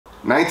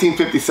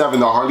1957,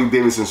 the Harley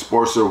Davidson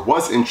Sportster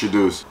was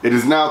introduced. It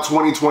is now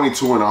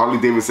 2022 and Harley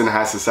Davidson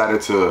has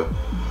decided to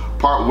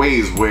part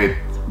ways with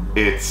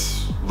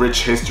its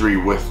rich history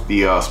with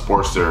the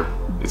Sportster,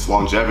 its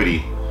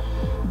longevity,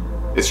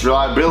 its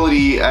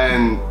reliability,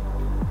 and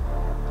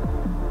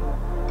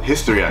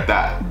history at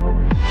that.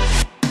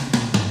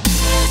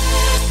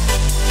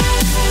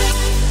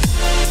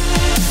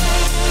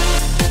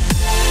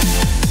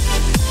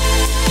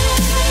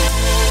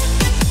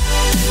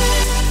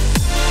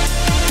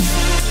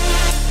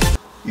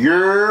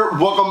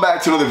 Welcome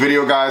back to another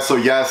video, guys. So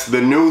yes,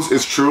 the news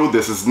is true.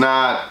 This is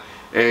not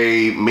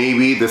a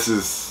maybe,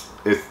 these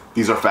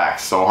are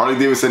facts. So Harley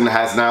Davidson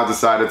has now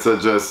decided to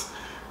just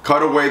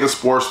cut away the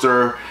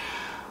Sportster.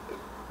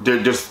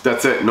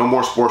 That's it. No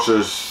more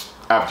Sportsters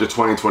after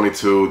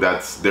 2022.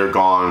 They're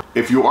gone.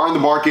 If you are in the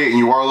market and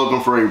you are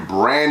looking for a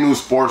brand new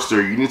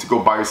Sportster, you need to go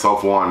buy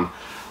yourself one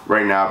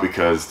right now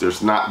because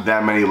there's not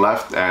that many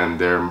left,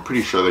 and I'm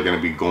pretty sure they're going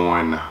to be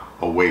going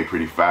away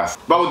pretty fast.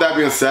 But with that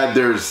being said,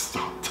 there's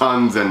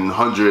tons and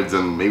hundreds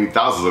and maybe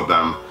thousands of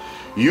them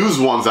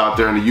used ones out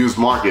there in the used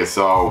market,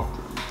 so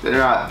they're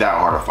not that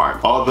hard to find.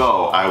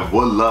 Although I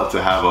would love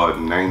to have a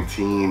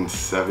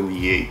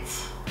 1978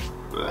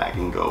 black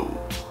and gold.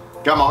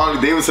 Got my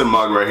Harley Davidson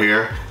mug right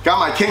here. Got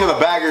my King of the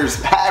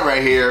Baggers hat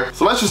right here.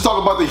 So let's just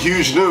talk about the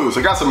huge news.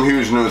 I got some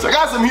huge news. I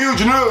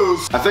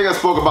think I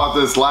spoke about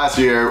this last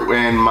year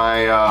in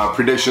my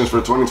predictions for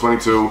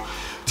 2022.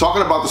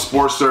 Talking about the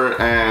Sportster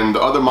and the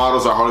other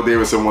models that Harley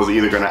Davidson was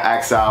either going to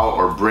axe out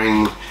or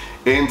bring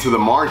into the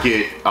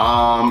market.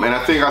 And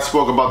I think I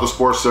spoke about the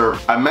Sportster.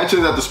 I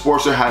mentioned that the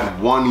Sportster had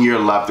 1 year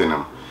left in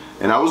him.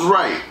 And I was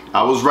right.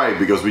 I was right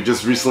because we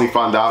just recently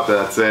found out that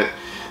that's it.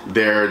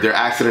 They're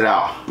axing it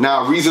out.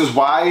 Now, reasons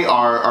why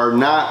are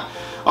not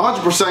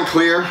 100%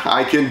 clear.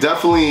 I can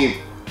definitely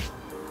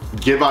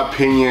give my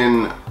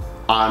opinion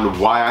on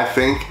why I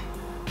think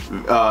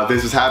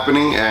this is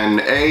happening. And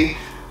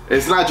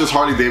it's not just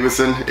Harley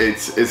Davidson,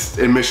 it's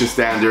emission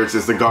standards,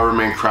 it's the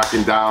government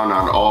cracking down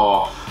on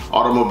all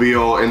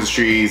automobile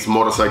industries,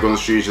 motorcycle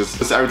industries,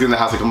 just everything that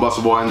has a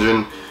combustible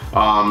engine.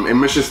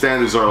 Emission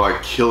standards are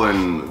like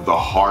killing the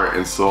heart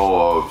and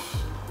soul of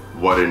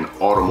what an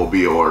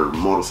automobile or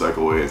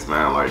motorcycle is,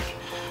 man. Like,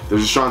 they're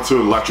just trying to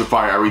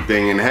electrify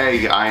everything, and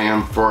hey, I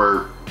am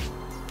for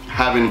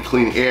having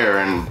clean air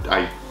and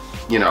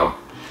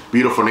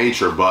beautiful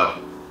nature, but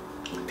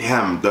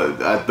damn,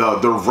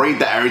 the rate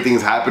that everything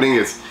is happening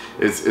is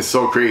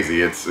so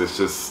crazy. It's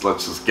just,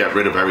 let's just get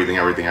rid of everything.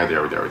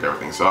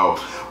 So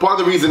part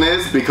of the reason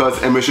is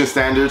because emission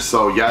standards.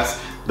 So yes,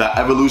 the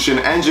Evolution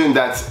engine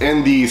that's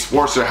in the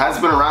Sportster has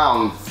been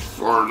around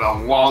for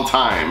a long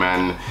time,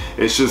 and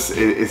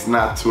it's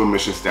not to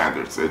emission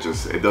standards.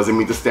 It doesn't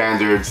meet the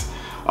standards,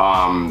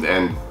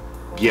 and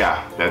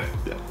yeah,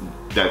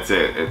 that's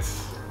it.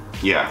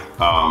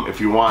 If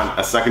you want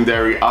a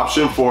secondary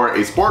option for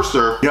a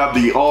Sportster, you have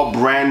the all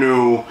brand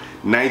new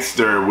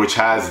Nightster, which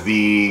has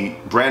the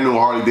brand new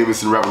Harley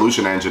Davidson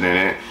Revolution engine in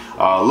it.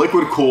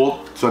 Liquid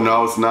cooled, so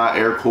no, it's not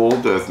air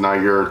cooled. It's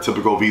not your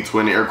typical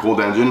V-twin air cooled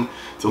engine.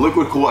 It's a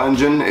liquid cooled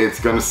engine. It's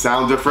gonna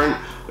sound different.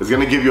 It's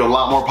gonna give you a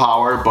lot more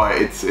power,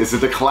 but is it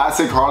the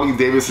classic Harley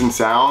Davidson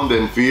sound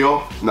and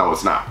feel? No,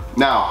 it's not.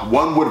 Now,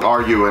 one would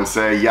argue and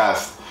say,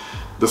 yes,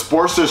 the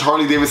Sportster is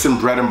Harley Davidson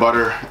bread and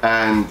butter,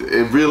 and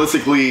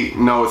realistically,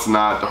 no, it's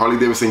not. Harley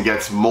Davidson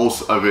gets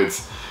most of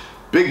its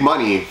big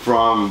money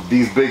from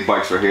these big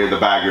bikes right here, the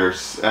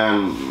baggers,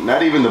 and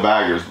not even the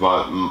baggers,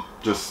 but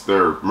just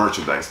their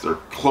merchandise, their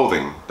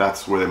clothing.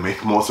 That's where they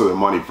make most of their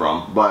money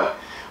from. But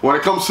when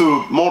it comes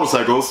to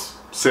motorcycles,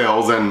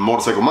 sales, and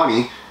motorcycle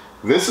money,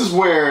 this is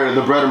where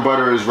the bread and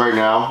butter is right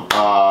now.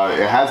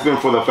 It has been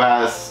for the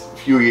past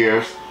few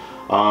years.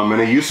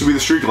 And it used to be the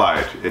Street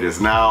Glide. It is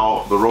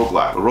now the Road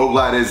Glide. The Road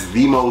Glide is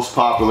the most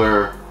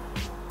popular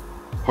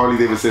Harley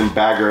Davidson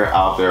bagger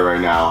out there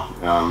right now.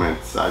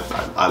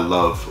 I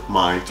love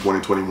my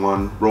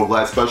 2021 Road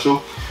Glide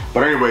Special.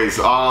 But anyways,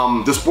 the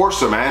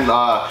Sportster, man.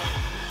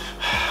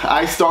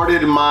 I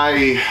started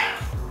my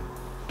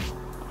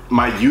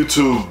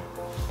YouTube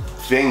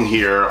thing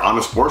here on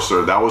the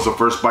Sportster. That was the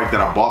first bike that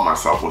I bought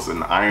myself, was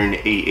an Iron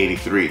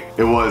 883.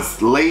 It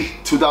was late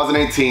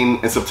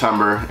 2018 in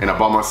September, and I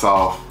bought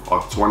myself a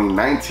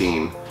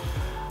 2019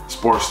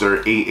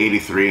 Sportster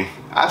 883.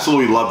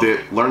 Absolutely loved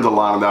it. Learned a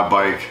lot on that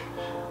bike.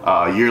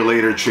 A year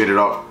later, traded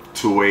up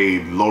to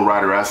a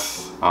Lowrider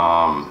S.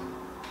 A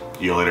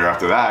year later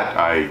after that,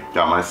 I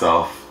got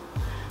myself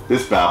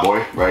this bad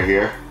boy right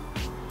here.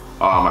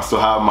 I still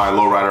have my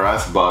Lowrider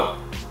S, but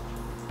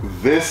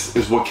this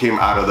is what came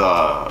out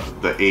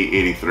of the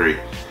 883.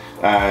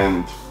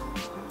 And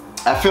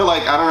I feel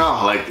like, I don't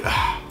know,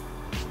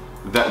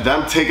 like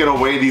them taking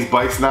away these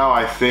bikes now,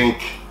 I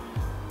think,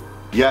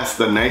 yes,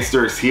 the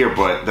Nightster is here,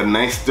 but the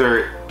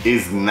Nightster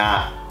is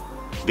not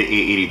the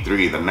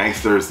 883. The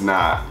Nightster is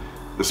not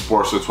the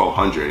Sportster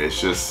 1200.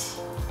 It's just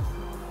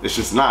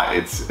not.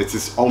 It's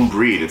its own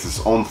breed. It's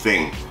its own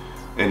thing.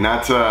 And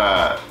not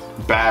to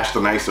bash the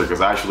Nightster,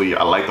 because actually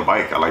I like the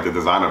bike. I like the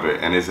design of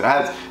it, and it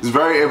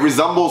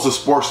resembles the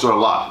Sportster a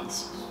lot.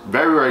 It's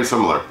very, very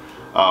similar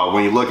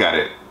when you look at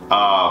it.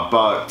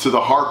 But to the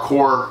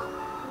hardcore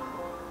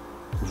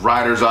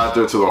riders out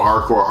there, to the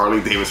hardcore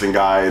Harley Davidson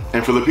guys,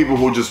 and for the people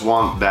who just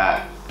want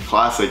that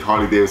classic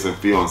Harley Davidson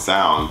feel and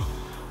sound,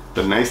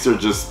 the Nightster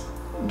just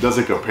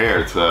doesn't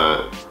compare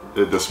to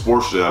the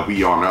Sportster that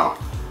we all know.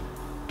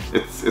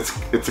 It's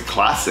a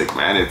classic,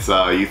 man. It's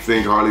you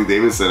think Harley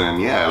Davidson,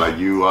 and yeah, like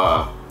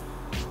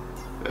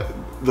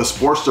the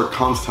Sportster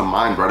comes to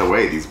mind right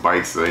away. These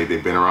bikes,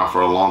 they've been around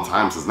for a long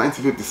time, since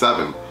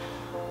 1957.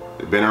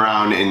 They've been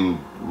around in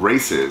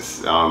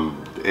races.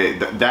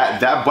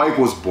 That bike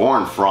was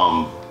born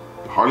from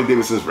Harley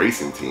Davidson's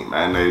racing team,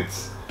 and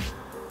it's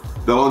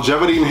the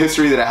longevity and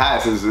history that it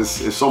has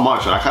is so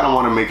much, and I kind of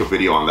want to make a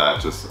video on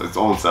that, just its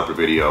own separate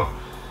video,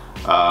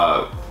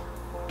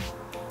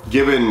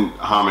 giving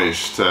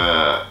homage to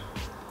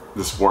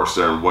the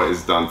Sportster and what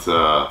is done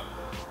to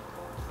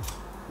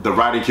the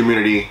riding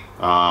community.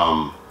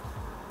 Yeah,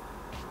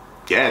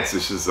 it's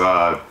just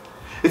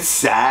it's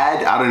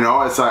sad. I don't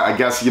know. It's I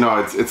guess, you know,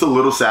 it's a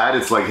little sad.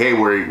 It's like, hey,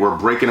 we're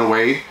breaking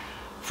away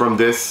from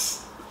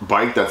this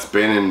bike that's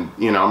been in,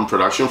 you know, in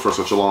production for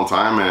such a long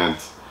time and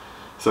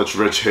such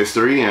rich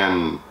history.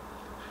 And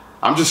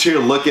I'm just here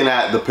looking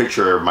at the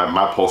picture,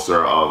 my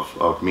poster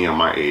of me on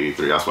my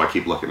 83. That's why I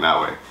keep looking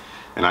that way.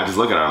 And I just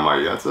look at it, I'm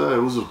like,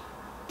 it was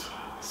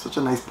such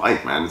a nice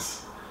bike, man.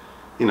 It's,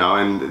 you know,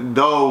 and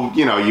though,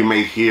 you know, you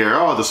may hear,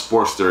 oh, the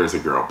Sportster is a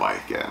girl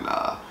bike, and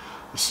the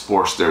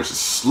Sportster is a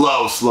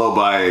slow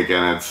bike,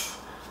 and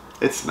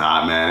it's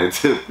not, man.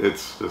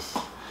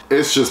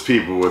 It's just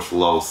people with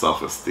low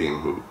self-esteem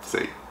who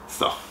say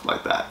stuff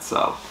like that.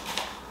 So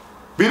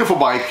beautiful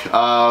bike.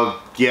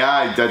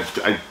 Yeah,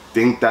 I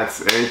think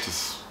that's it.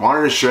 Just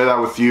wanted to share that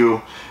with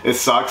you. It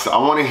sucks. I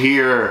want to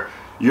hear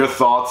your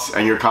thoughts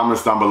and your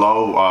comments down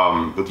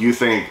below. Do you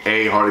think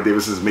Harley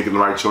Davidson is making the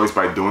right choice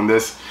by doing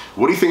this?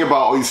 What do you think about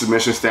all these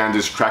emission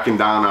standards, cracking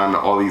down on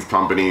all these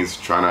companies,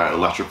 trying to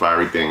electrify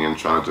everything and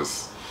trying to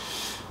just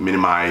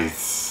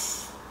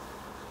minimize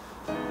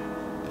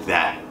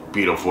that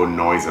beautiful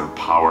noise and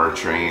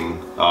powertrain?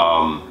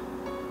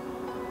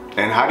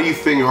 And how do you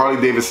think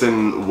Harley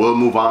Davidson will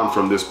move on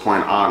from this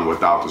point on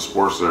without the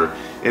Sportster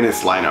in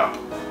its lineup?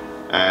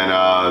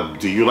 And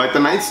do you like the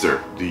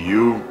Nightster? Do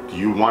you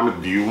want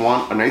a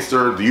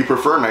Nightster? Do you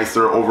prefer a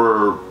Nightster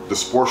over the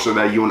Sportster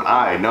that you and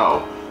I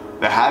know,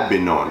 that had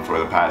been known for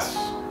the past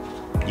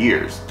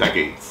years,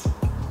 decades?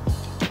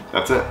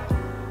 That's it.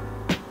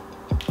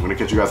 I'm gonna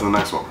catch you guys in the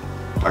next one.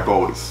 Like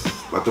always,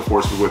 let the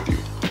force be with you.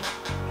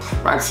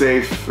 Ride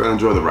safe and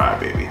enjoy the ride,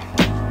 baby.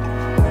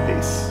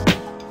 Peace.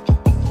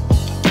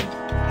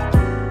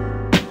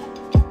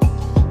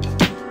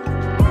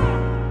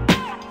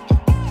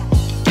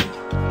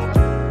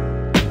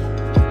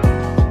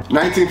 In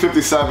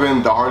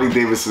 1957, the Harley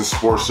Davidson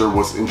Sportster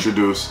was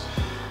introduced.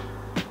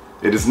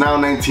 It is now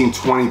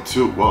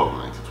 1922. Whoa,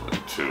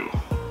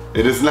 1922.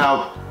 It is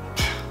now